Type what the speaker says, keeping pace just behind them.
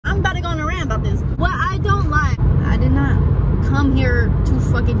come here to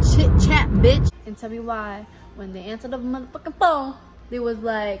fucking chit chat, bitch. And tell me why when they answered the motherfucking phone, they was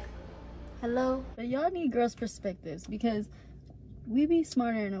like, hello. But y'all need girls' perspectives because we be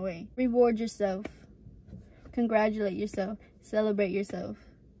smarter in a way. Reward yourself, congratulate yourself, celebrate yourself.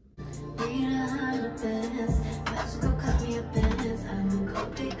 In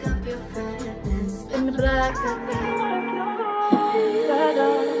the black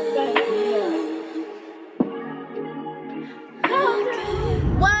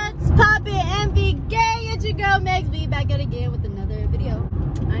what's poppin', MEHGSV? It's your girl MEHGSV back at again with another video.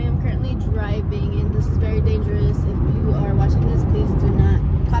 I am currently driving and this is very dangerous. If you are watching this, please do not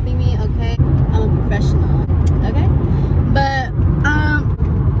copy me, okay? I'm a professional, okay? But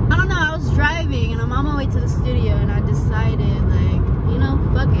I don't know, I was driving and I'm on my way to the studio and I decided, like, you know,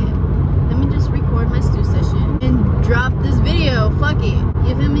 fuck it. Let me just record my stew session and drop this video. Fuck it.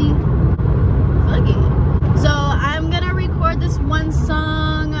 You feel me? Fuck it. So I'm gonna record this one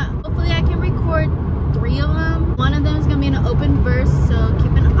song. Hopefully I can record 3 of them. One of them is gonna be an open verse, so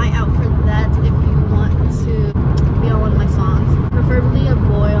keep an eye out for that if you want to be on one of my songs. Preferably a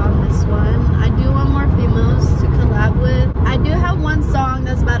boy on this one. I do want more females to collab with. I do have one song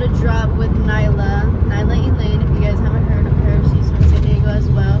that's about to drop with Nyla Elaine. If you guys haven't heard of her, she's from San Diego as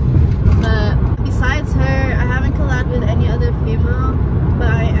well. But besides her, I haven't collabed with any other female, but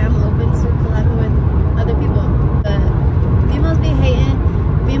I am open to collabing with other people. But females be hating,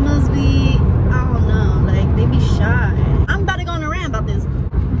 females be, I don't know, like they be shy. I'm about to go on a rant about this.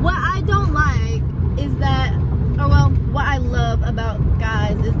 What I don't like is that, or well, what I love about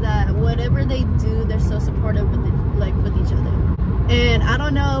guys is that whatever they do, they're so supportive with each other. And I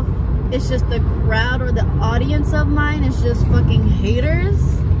don't know if it's just the crowd or the audience of mine is just fucking haters.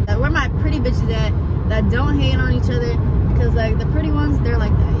 Where my pretty bitches at that don't hate on each other, because like the pretty ones, they're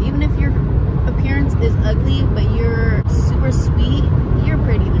like that. Even if your appearance is ugly but you're super sweet, you're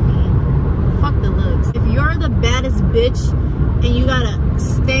pretty to me. Fuck the looks. If you're the baddest bitch and you got a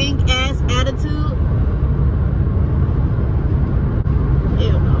stank ass attitude,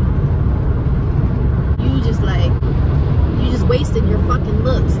 ew no. You just wasted your fucking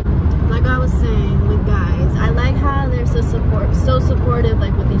looks. Like I was saying with guys, I like how they're so supportive,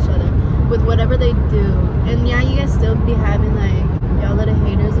 like with each other, with whatever they do. And yeah, you guys still be having like y'all little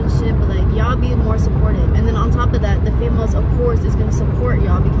haters and shit, but like y'all be more supportive. And then on top of that, the females of course is gonna support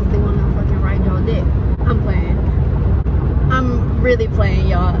y'all because they wanna fucking ride y'all dick. I'm playing. I'm really playing,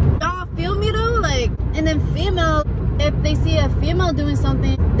 y'all. Y'all feel me though? Like, and then female, if they see a female doing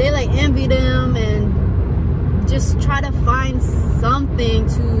something, they like envy them and just try to find something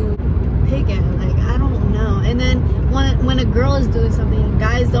to pick at. Like, I don't know. And then when a girl is doing something,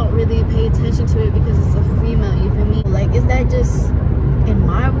 guys don't really pay attention to it because it's a female, you feel me? Like, is that just in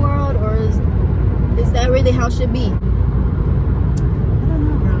my world, or is that really how it should be? I don't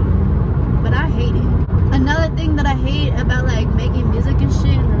know, bro. But I hate it. Another thing that I hate about like making music and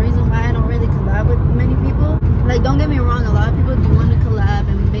shit, and the reason why I don't really collab with many people, like, don't get me wrong, a lot of people do want to collab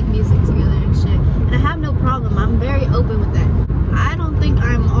and make music together and shit, and I have no problem. I'm very open with that. I don't think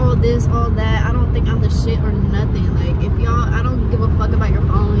I'm all this, all that. I don't think I'm the shit or nothing. Like, if y'all, I don't give a fuck about your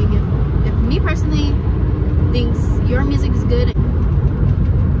following. If me personally thinks your music is good,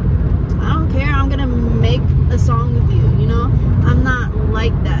 I don't care. I'm gonna make a song with you, you know? I'm not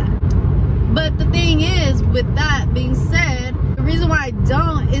like that. But the thing is, with that being said, the reason why I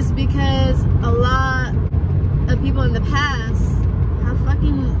don't is because a lot of people in the past have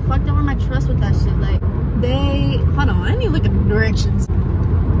fucking fucked over my trust with that shit. Like, hold on, I need to look at the directions.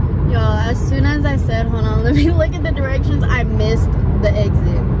 Yo, as soon as I said, hold on, let me look at the directions, I missed the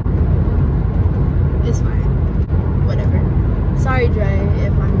exit. It's fine. Whatever. Sorry, Dre,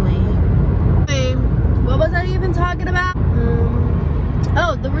 if I'm late. Hey, what was I even talking about?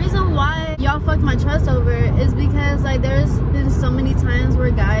 Oh, the reason why y'all fucked my trust over is because, like, there's been so many times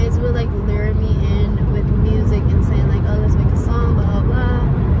where guys would, like, lure me in with music and saying, like, oh, let's make a song, blah, blah,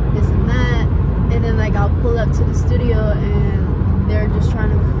 blah, this and that. And then, like, I'll pull up to the studio and they're just trying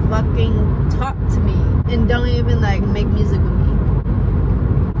to fucking talk to me and don't even, like, make music with me.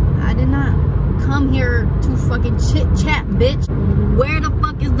 I did not come here to fucking chit chat, bitch. Where the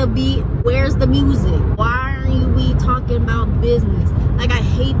fuck is the beat? Where's the music? Why are we talking about business? Like, I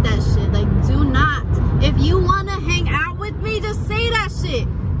hate that shit. Like, do not. If you want to hang out with me, just say that shit.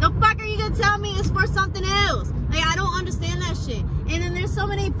 The fuck are you gonna tell me it's for something else? Like, I don't understand that shit. And then there's so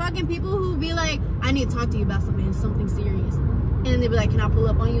many fucking people who be like, I need to talk to you about something serious. And then they be like, can I pull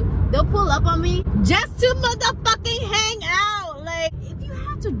up on you? They'll pull up on me just to motherfucking hang out. Like, if you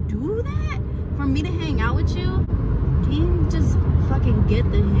have to do that for me to hang out with you, can you just fucking get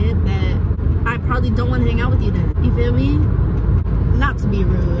the hint that I probably don't want to hang out with you then? You feel me? not to be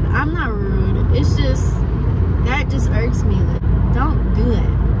rude. I'm not rude. It's just, that just irks me. Like, don't do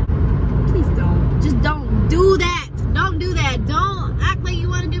that. Please don't. Just don't do that. Don't do that. Don't act like you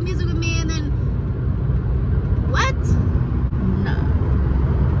want to do music with me and then, what? Nah.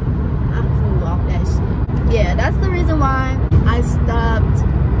 I'm cool off that shit. Yeah, that's the reason why I stopped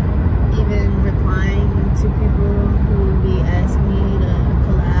even replying to people who be asking me to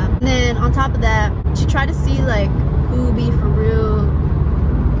collab. And then on top of that, she tried to see like who be for real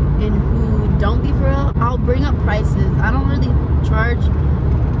and who don't be for real. I'll bring up prices. I don't really charge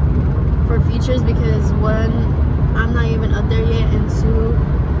for features because one, I'm not even up there yet, and two,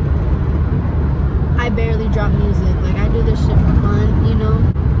 I barely drop music. Like, I do this shit for fun, you know.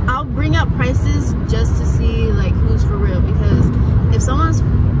 I'll bring up prices just to see like who's for real, because if someone's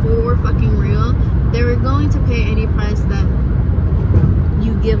for fucking real, they're going to pay any price that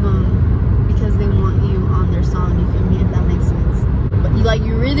you give them because they want you on their song. You feel me? If that makes sense. But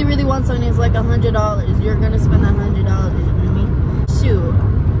you really want something that's like $100, you're gonna spend that $100. You feel me? Shoot,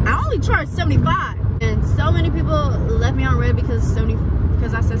 I only charge $75, and so many people left me on red because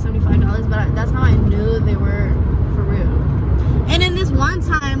I said $75. But that's how I knew they were for real. And then this one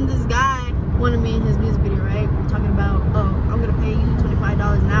time, this guy wanted me in his music video, right? Talking about, oh, I'm gonna pay you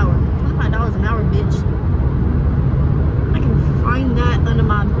 $25 an hour. $25 an hour, bitch. I can find that under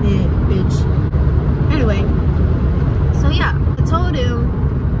my bed, bitch. Anyway, so yeah, I told him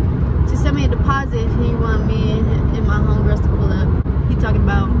to send me a deposit if he wanted me and my homegirls to pull up. He talking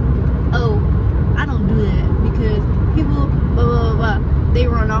about, oh, I don't do that because people, blah, blah, blah, blah, they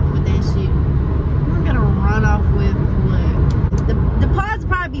run off with that shit. I'm gonna run off with what? The deposit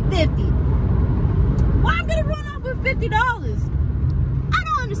probably be $50. Why I'm gonna run off with $50? I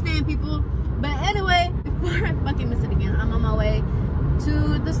don't understand, people. But anyway, before I fucking miss it again, I'm on my way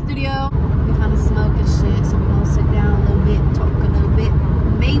to the studio. We kind of smoke and shit, so we're gonna sit down a little bit, talk a little bit,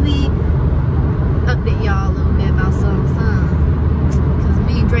 maybe update y'all a little bit about something. Because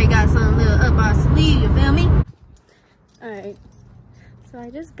me and Dre got something a little up our sleeve, you feel me? Alright, so I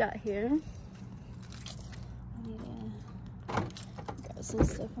just got here. I need to grab some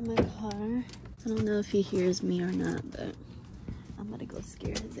stuff from my car. I don't know if he hears me or not, but I'm gonna go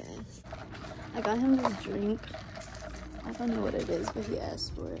scare his ass. I got him this drink. I don't know what it is, but he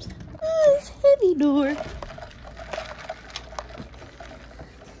asked for it. Oh, it's heavy door.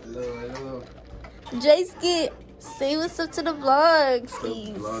 Hello. J-Skit, say what's up to the vlogs,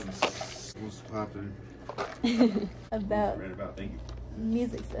 please. What's poppin'? about Thank you.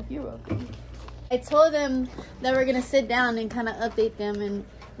 Music stuff. You're welcome. I told them that we're gonna sit down and kind of update them and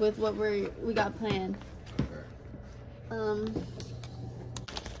with what we got planned.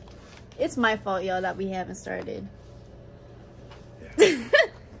 It's my fault, y'all, that we haven't started. Yeah.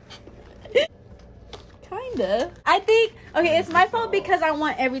 Kinda. I think, okay, it's my fault because I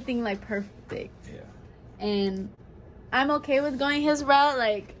want everything like perfect. Yeah. And I'm okay with going his route.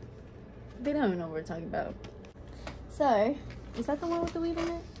 Like, they don't even know what we're talking about. So, is that the one with the weed in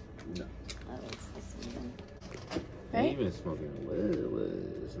it? No. Oh, it's this one. Right? Even smoking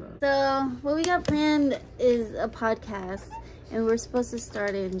it's not. So what we got planned is a podcast, and we're supposed to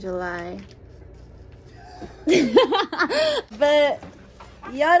start it in July. But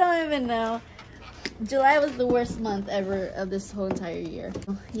y'all don't even know. July was the worst month ever of this whole entire year.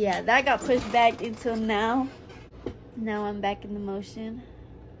 Yeah, that got pushed back until now. Now I'm back in the motion.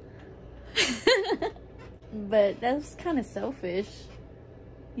 But that's kind of selfish.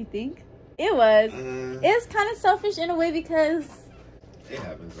 You think? It was. It's kind of selfish in a way because it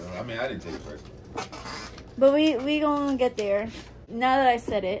happens, though. I mean, I didn't take it personally. But we gonna get there. Now that I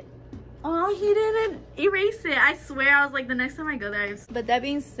said it. Oh, he didn't erase it. I swear, I was like, the next time I go there. But that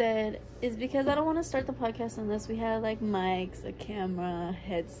being said, is because I don't want to start the podcast unless we have like mics, a camera, a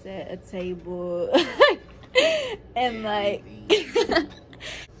headset, a table, and like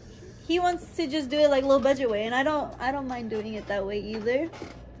he wants to just do it like low budget way, and I don't mind doing it that way either.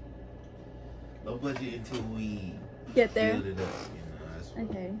 Low budget until we get there. Build it up, you know,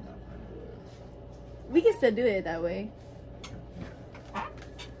 okay. We can still do it that way.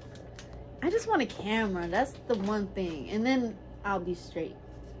 I just want a camera. That's the one thing. And then I'll be straight.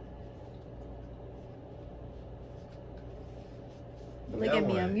 But look at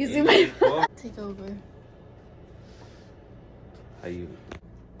me. I'm using my phone. Take over. How you?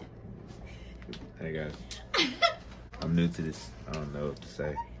 Hey guys. I'm new to this. I don't know what to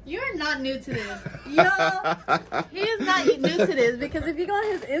say. You're not new to this. Yo, he is not new to this, because if you go on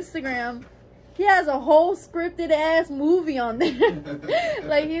his Instagram, he has a whole scripted ass movie on there.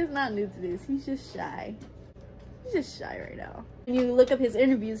 Like, he's not new to this. He's just shy. He's just shy right now. When you look up his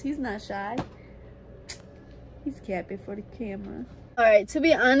interviews, he's not shy. He's capping for the camera. All right, to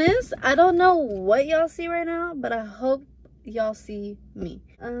be honest, I don't know what y'all see right now, but I hope y'all see me.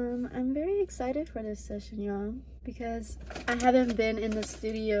 I'm very excited for this session, y'all, because I haven't been in the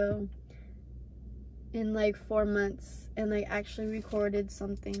studio in like 4 months and like actually recorded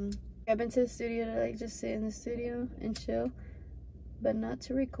something. I've been to the studio to like just sit in the studio and chill, but not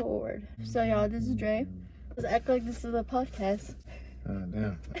to record. So y'all, this is Dre. Let's act like this is a podcast. Oh,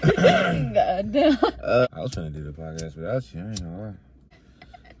 damn. God damn. I was trying to do the podcast without you. I ain't gonna lie.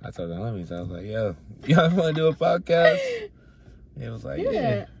 I told the homies, I was like, yo, y'all want to do a podcast? It was like,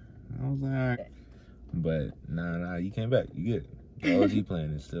 yeah. I was like, all right. But nah, you came back. You good. The OG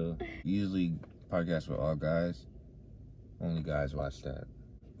plan is still usually podcasts with all guys. Only guys watch that.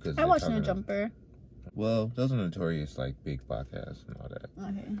 I watch No Jumper. Well, those are notorious, like, big podcasts and all that.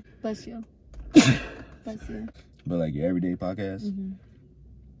 Okay. Bless you. Bless you. But, like, your everyday podcast,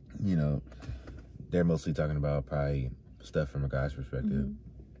 you know, they're mostly talking about probably stuff from a guy's perspective.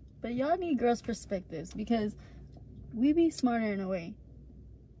 But y'all need girls' perspectives because we be smarter in a way.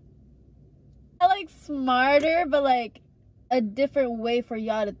 Not like smarter, but like a different way for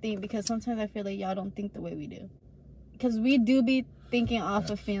y'all to think, because sometimes I feel like y'all don't think the way we do. Because we do be thinking off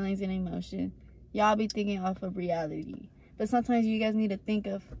of feelings and emotion. Y'all be thinking off of reality. But sometimes you guys need to think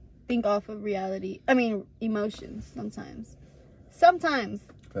off of reality. I mean, emotions sometimes. Sometimes.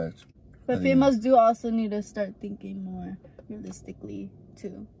 Facts. But females do also need to start thinking more realistically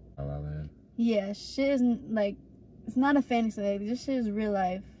too. Yeah, shit is like, it's not a fantasy. Like, this shit is real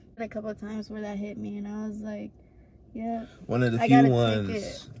life. A couple of times where that hit me and I was like, yeah. One of the few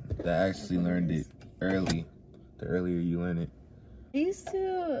ones that actually learned it early. The earlier you learn it. I used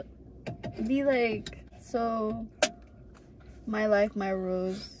to be like, so my life, my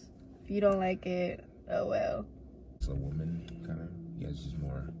rules. If you don't like it, oh well. It's a woman kind of. Yeah, it's just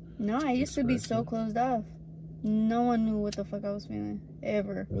more. No, I used to be so closed off. No one knew what the fuck I was feeling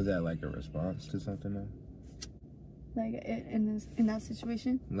ever. Was that like a response to something though? Like in that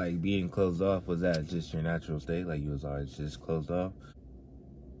situation? Like being closed off, was that just your natural state? Like you was always just closed off?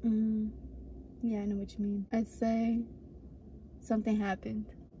 Yeah, I know what you mean. I'd say something happened.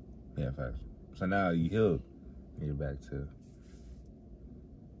 Yeah, facts. So now you healed. You're back to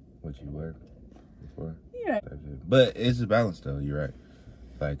what you were before. Yeah. But it's a balance though. You're right.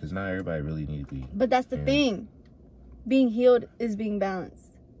 Like, because not everybody really needs to be. But that's the thing. Being healed is being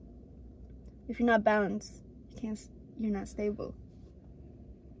balanced. If you're not balanced, you're not stable.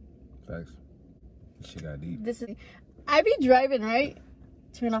 Facts. Shit got deep. I be driving, right?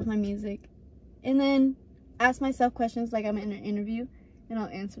 Turn off my music. And then ask myself questions like I'm in an interview. And I'll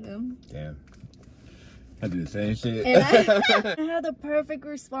answer them. Damn. I do the same shit. And I have the perfect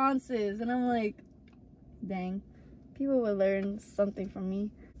responses. And I'm like, dang. People will learn something from me.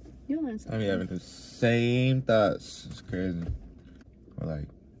 You'll learn something. I be having the same thoughts. It's crazy. Or like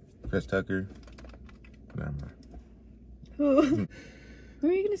Chris Tucker. Never mind. Who? What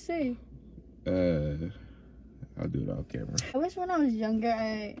are you gonna say? I'll do it off camera. I wish when I was younger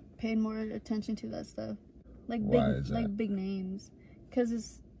I paid more attention to that stuff. Like big names. Because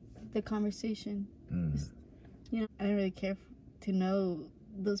it's the conversation. You know, I don't really care to know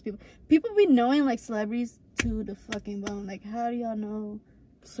those people. People be knowing like celebrities to the fucking bone. Like, how do y'all know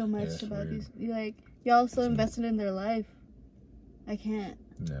so much about these? Like, y'all so invested in their life. I can't.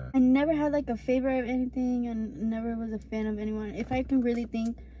 Yeah. I never had like a favorite of anything, and never was a fan of anyone. If I can really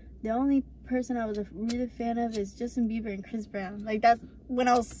think, the only person I was a really fan of is Justin Bieber and Chris Brown. Like, that's when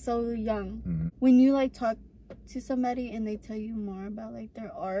I was so young. When you like talk to somebody and they tell you more about like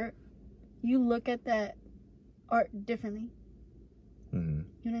their art, you look at that art differently. You know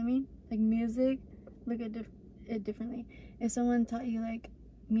what I mean? Like music, look at it differently. If someone taught you like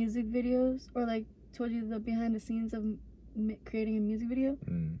music videos, or like told you the behind the scenes of creating a music video,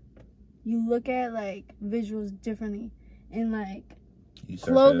 you look at like visuals differently. And like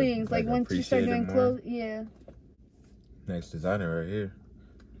clothing, like once you start doing clothes, yeah. Next designer right here.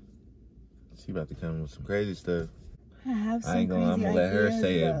 She about to come with some crazy stuff. I have some I'm gonna let her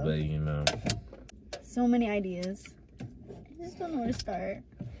say it, but you know. So many ideas. I just don't know where to start.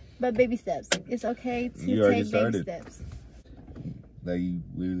 But baby steps. It's okay to take baby steps. Like you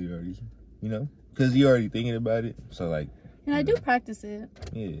literally already, you know, because you're already thinking about it. So like. And I do practice it.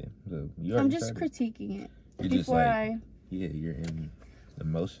 Yeah. So I'm just critiquing it. You're before just like, yeah, you're in the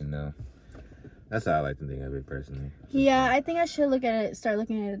motion now. That's how I like to think of it personally. Yeah, I think I should start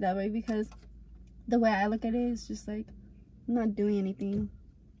looking at it that way, because the way I look at it is just like, I'm not doing anything.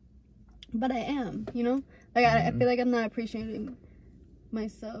 But I am, you know? Like, I feel like I'm not appreciating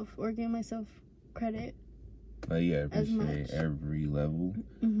myself or giving myself credit. But yeah, appreciate every level.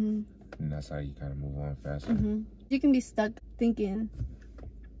 And that's how you kind of move on faster. You can be stuck thinking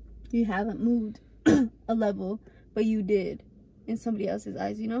you haven't moved a level, but you did in somebody else's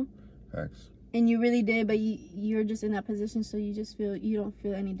eyes, you know? Facts. And you really did, but you're just in that position, so you just feel, you don't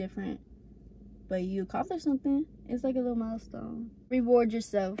feel any different. But you accomplished something. It's like a little milestone. Reward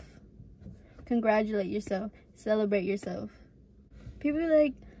yourself. Congratulate yourself. Celebrate yourself. People be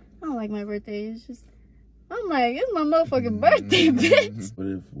like, I don't like my birthday. It's just, I'm like, it's my motherfucking birthday, bitch.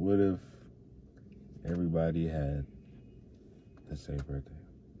 What if everybody had the same birthday?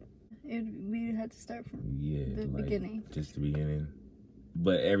 We had to start from the like, beginning. Just the beginning.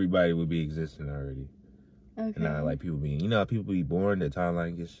 But everybody would be existing already. Okay. And not like people being, you know how people be born, the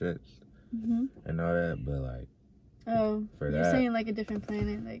timeline gets stretched and all that, but like, you're saying like a different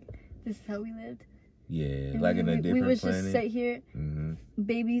planet, like this is how we lived. Yeah, and like in a different planet. We would just sit here,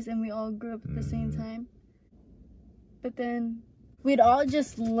 babies, and we all grew up at the same time. But then we'd all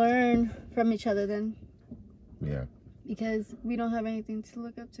just learn from each other then. Yeah. Because we don't have anything to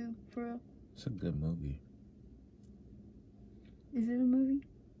look up to, for real. It's a good movie. Is it a movie?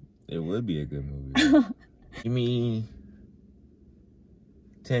 It would be a good movie. You mean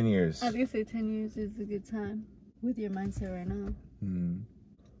 10 years? I was gonna say 10 years is a good time with your mindset right now.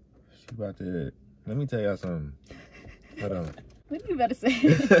 She about to... Let me tell y'all something. Hold on. What are you about to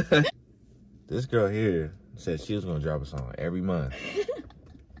say? This girl here said she was gonna drop a song every month.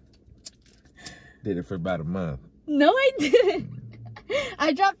 Did it for about a month. No, I didn't.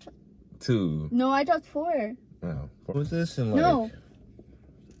 I dropped 2. No, I dropped 4. Oh, what was this? In like... No.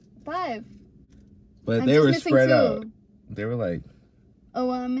 5. But they were spread out. They were like... Oh,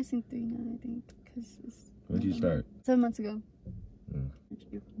 well, I'm missing 3 now, I think. Cause it's when did you start? 7 months ago.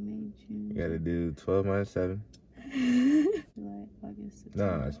 You gotta do 12 minus 7. July, August,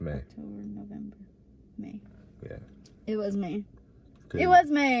 September, No, it's May. October, November, May. Yeah. It was May. It was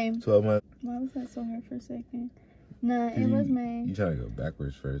May. 12 months. Why was that so hard for a second? Nah, it was May. You try to go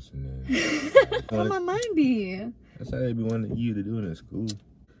backwards first and then... How my mind be? That's how they be wanting you to do it in school.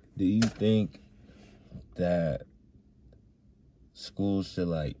 Do you think that schools should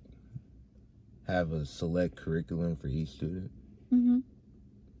like have a select curriculum for each student?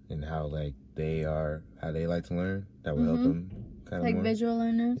 And how like how they like to learn? That would help them kind of like more? Visual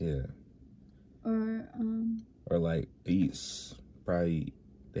learners? Yeah. Or like probably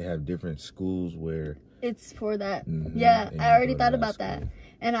they have different schools where it's for that. Yeah, I already thought about that.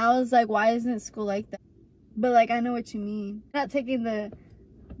 And I was like, why isn't school like that? But like, I know what you mean. Not taking the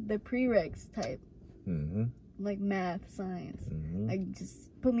prereqs type. Like math, science. Like just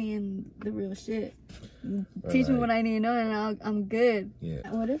put me in the real shit. Teach me what I need to know and I'm good. Yeah.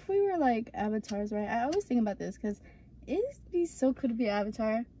 What if we were like avatars, right? I always think about this because it'd be so cool to be an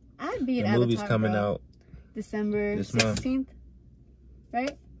avatar. I'd be an avatar. The movie's coming out December 16th.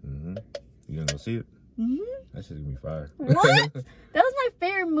 Right? You gonna go see it? That shit's gonna be fire. What? That was my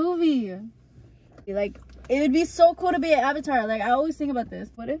favorite movie. Like, it would be so cool to be an avatar. Like, I always think about this.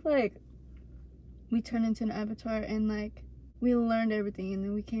 What if, like, we turned into an avatar and, like, we learned everything and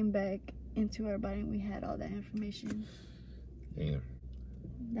then we came back into our body and we had all that information? Yeah.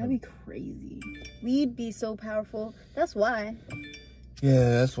 That'd be crazy. We'd be so powerful. That's why. Yeah,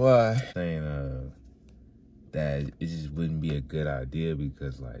 that's why. Saying, that it just wouldn't be a good idea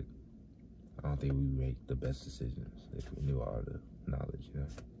because, like, I don't think we make the best decisions if we knew all the knowledge, you know?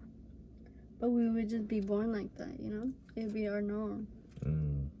 But we would just be born like that, you know? It'd be our norm.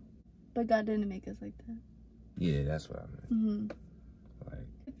 But God didn't make us like that. Yeah, that's what I meant. Like,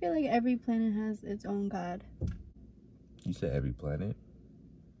 I feel like every planet has its own God. You said every planet?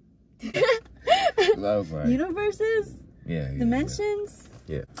 I was like, universes? Yeah. Dimensions?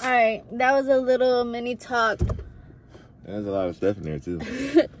 Yeah. Alright, that was a little mini talk. There's a lot of stuff in there, too.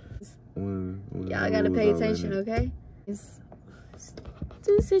 Y'all gotta pay attention, okay? It's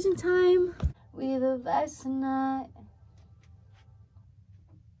decision time. We the best tonight.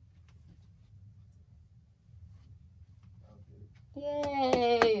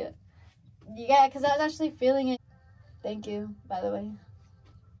 Yay! Yeah, because I was actually feeling it. Thank you, by the way.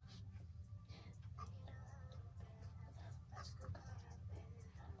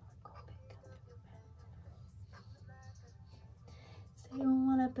 Say you don't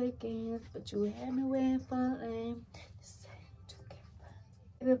wanna play games, but you had me waiting for lame. Just say you get fun.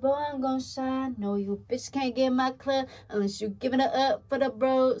 Baby boy, I'm gonna shine. No, you bitch can't get my club unless you giving it up for the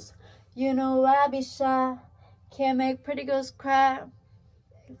bros. You know I be shy. Can't make pretty girls cry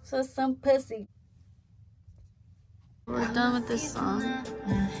for some pussy. We're done with this song.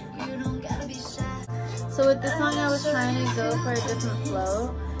 So with this song, I was trying to go for a different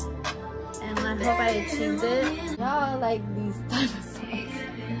flow, and I hope I achieved it. Y'all like these type of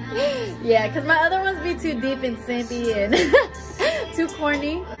songs. Yeah, because my other ones be too deep and sappy and too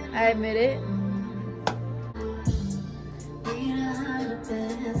corny. I admit it.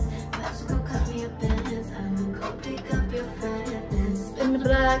 Spin the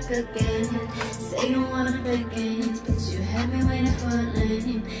block again. Say you wanna play games, but you had me waiting for a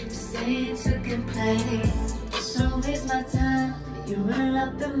lane. Just saying you can play. Just don't waste my time. You running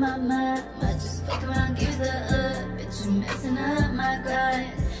up in my mind. Might just fuck around, give the up. Bitch, you messing up my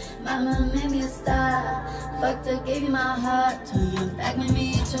grind. Mama made me a star. Fucked up, gave you my heart. Turn your back, made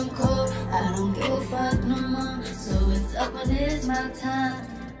me eat your cold. I don't give a fuck no more. So it's up when it's my time.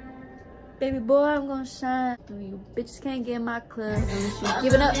 Baby boy, I'm gonna shine. You bitches can't get in my club unless you're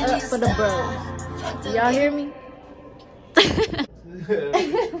giving up for the bros. Y'all hear me?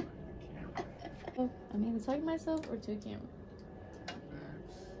 I mean, talking to myself or to a camera?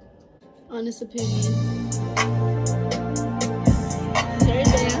 Honest opinion. Very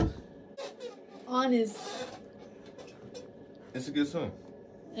there. Honest. It's a good song.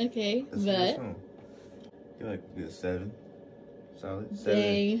 Okay, It's a good song. I feel like a good 7. Solid.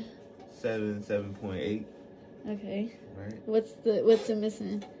 7. 7.8. Okay. Right. What's it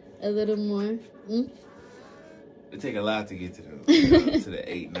missing? A little more. It take a lot to get to the to the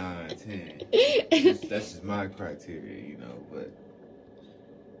 8, 9, 10. That's just my criteria, you know. But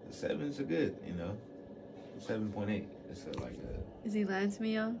the 7s are good, you know. 7.8. It's like a. Is he lying to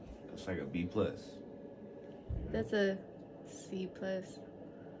me, y'all? It's like a B plus. That's a C plus.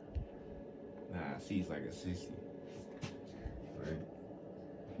 Nah, C's like a 60. Right.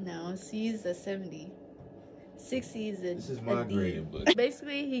 No, C is a 70. 60 is a. This is my grading book.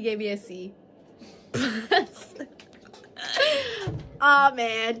 Basically, he gave me a C. Oh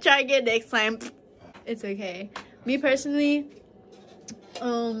man, try again next time. It's okay. Me personally,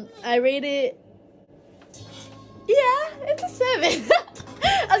 I rate it. Yeah, it's a 7.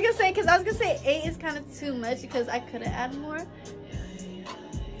 I was gonna say 8 is kind of too much because I could have added more.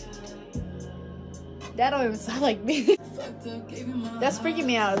 That don't even sound like me. That's freaking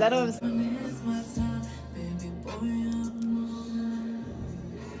me out. That don't even.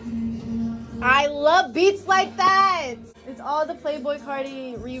 I love beats like that. It's all the Playboy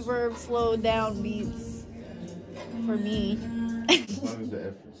Cardi reverb slowed down beats for me.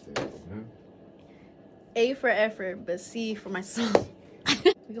 A for effort, but C for my song.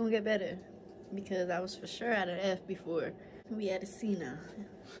 We're gonna get better because I was for sure at an F before. We at a C now.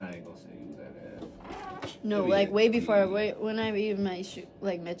 I ain't gonna say you was at an F. No, like way before, when I even met you.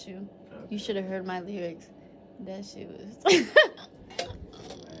 Okay. You should have heard my lyrics. That shit was.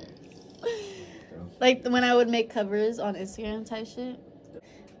 Like when I would make covers on Instagram type shit.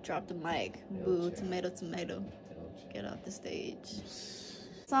 Drop the mic. Boo, tomato, tomato. Get off the stage.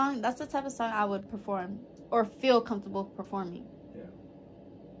 Song, that's the type of song I would perform or feel comfortable performing. Yeah.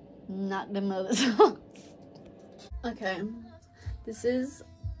 Not them other songs. Okay. This is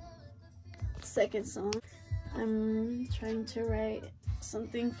the second song. I'm trying to write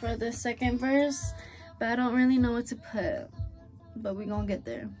something for the second verse, but I don't really know what to put. But we gonna get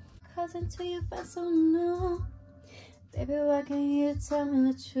there. Cause until you find someone new, baby, why can't you tell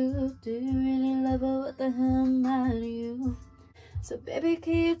me the truth? Do you really love her? What the hell am I to you? So baby,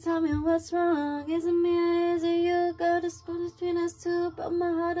 can you tell me what's wrong? Is it me or is it you? Girl, the split between us two, but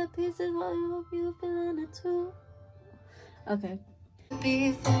my heart to pieces. Well, I hope you feeling it too. Okay.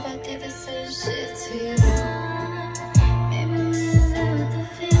 Before I did the same shit to you, maybe when you're there with the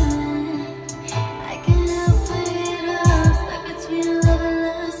feeling, I can't help but it all. Stuck between love and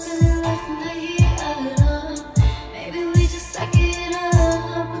lust, getting lost in the heat of it all. Maybe we just suck it up,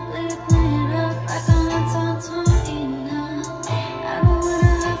 hope we play it up like a haunted now. I don't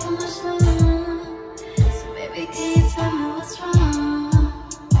wanna hurt for much longer, so baby, can you tell me what's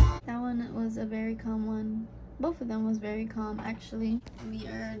wrong? That one was a very calm one. Both of them was very calm, actually. We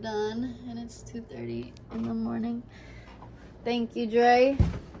are done, and it's 2:30 in the morning. Thank you, Dre.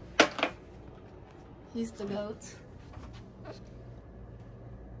 He's the GOAT.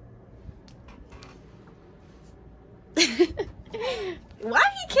 Why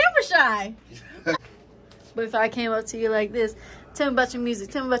he camera shy? But if I came up to you like this, tell me about your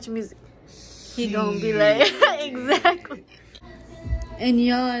music, tell me about your music, he gonna be like, exactly. And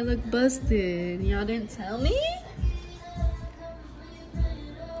y'all, I look busted. Y'all didn't tell me?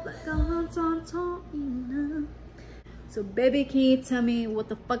 So baby, can you tell me what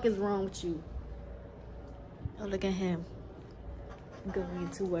the fuck is wrong with you? Oh, look at him. Going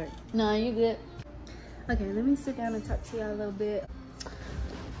to work. No, you good. Okay, let me sit down and talk to y'all a little bit.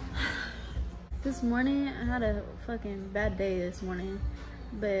 This morning, I had a fucking bad day this morning.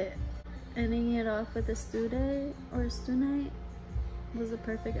 But ending it off with a stew day or a stew night. was a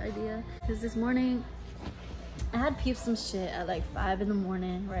perfect idea. Because this morning, I had peeped some shit at like 5 in the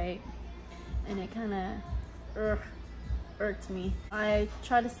morning, right? And it kind of irked me. I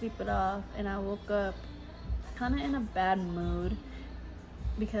tried to sleep it off and I woke up kind of in a bad mood.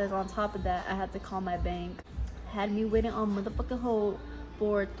 Because on top of that, I had to call my bank. Had me waiting on motherfucking hold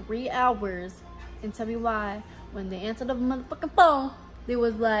for 3 hours. And tell me why, when they answered the motherfucking phone, they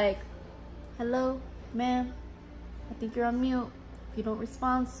was like, hello, ma'am, I think you're on mute. If you don't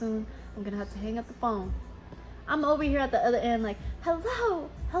respond soon, I'm gonna have to hang up the phone. I'm over here at the other end like, hello,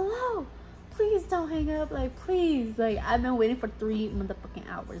 hello, please don't hang up, like, please. Like, I've been waiting for 3 motherfucking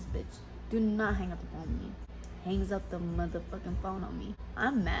hours, bitch. Do not hang up the phone on me. Hangs up the motherfucking phone on me.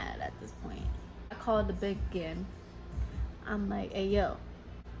 I'm mad at this point. I called the bank again. I'm like, hey, yo,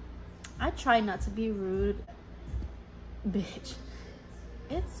 I try not to be rude, bitch.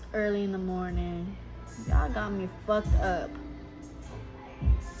 It's early in the morning. Y'all got me fucked up.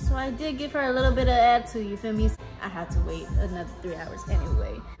 So I did give her a little bit of attitude, you feel me? I had to wait another 3 hours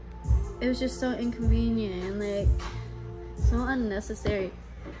anyway. It was just so inconvenient and like so unnecessary.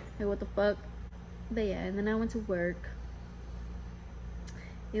 Like, what the fuck? But yeah, and then I went to work.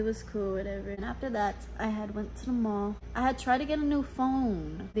 It was cool, whatever. And after that, I had went to the mall. I had tried to get a new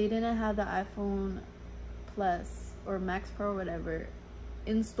phone. They didn't have the iPhone Plus or Max Pro or whatever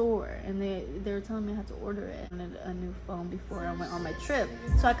in store. And they were telling me I had to order it. I wanted a new phone before I went on my trip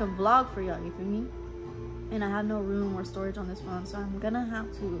so I can vlog for y'all, you feel me? And I have no room or storage on this phone, so I'm gonna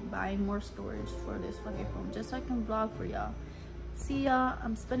have to buy more storage for this fucking phone just so I can vlog for y'all. See y'all,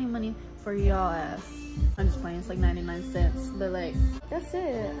 I'm spending money for y'all ass. I'm just playing, it's like 99 cents, but like, that's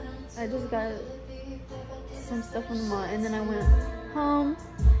it. I just got some stuff from the mall and then I went home,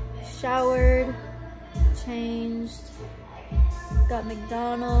 showered, changed, got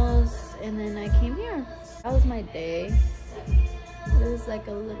McDonald's, and then I came here. That was my day. It was like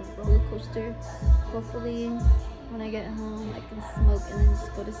a little roller coaster. Hopefully when I get home I can smoke and then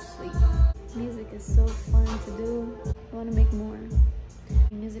just go to sleep. Music is so fun to do. I want to make more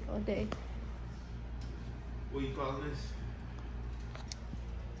music all day. What are you calling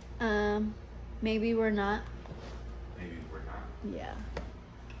this? Maybe we're not. Maybe we're not. Yeah.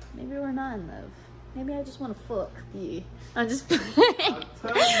 Maybe we're not in love. Maybe I just want to fuck. Yeah. I'm just I'm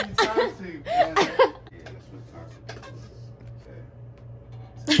telling you, toxic, man. Yeah, that's what toxic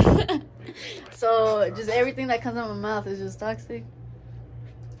is. Okay. So just everything that comes out of my mouth is just toxic.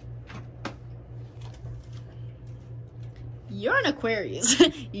 You're an Aquarius.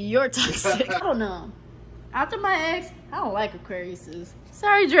 You're toxic. I don't know. After my ex, I don't like Aquariuses.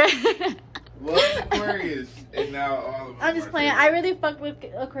 Sorry, Dre. Love Aquarius, and now all of them. I'm just playing. I really fuck with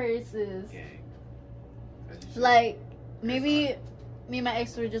Aquariuses. Like, maybe me and my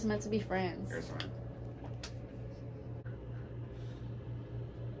ex were just meant to be friends. That's fine.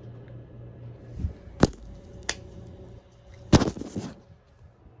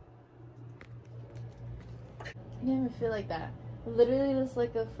 I didn't even feel like that. Literally just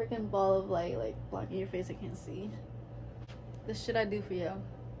like a freaking ball of light, like blocking your face. I can't see. The shit I do for y'all.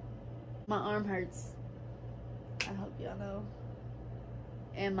 My arm hurts. I hope y'all know.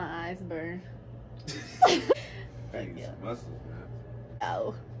 And my eyes burn. These muscles, man.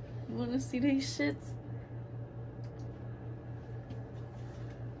 Ow. You wanna see these shits?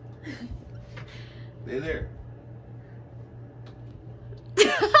 They're there.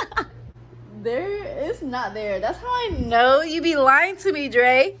 It's not there. That's how I know you be lying to me,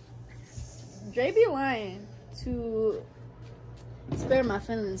 Dre. Dre be lying to spare my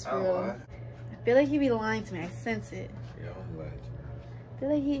feelings for real. I feel like he be lying to me. I sense it. Yeah, I'm lying. I feel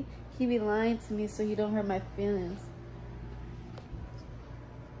like he be lying to me so he don't hurt my feelings.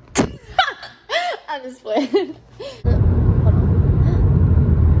 I'm just playing. Hold on.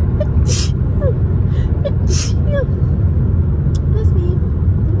 That's me.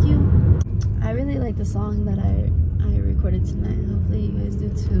 Thank you. I really like the song that I recorded tonight. Hopefully you guys do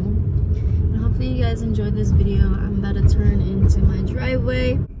too. And hopefully you guys enjoyed this video. I'm about to turn into my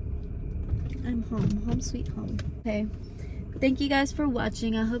driveway. I'm home. Home sweet home. Okay. Thank you guys for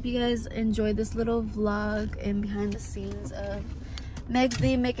watching. I hope you guys enjoyed this little vlog and behind the scenes of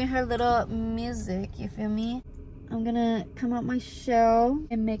MEHGSV making her little music. You feel me? I'm gonna come out my shell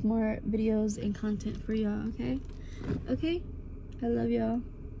and make more videos and content for y'all, okay? Okay? I love y'all.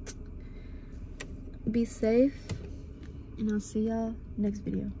 Be safe. And I'll see y'all next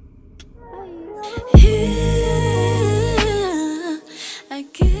video. Bye.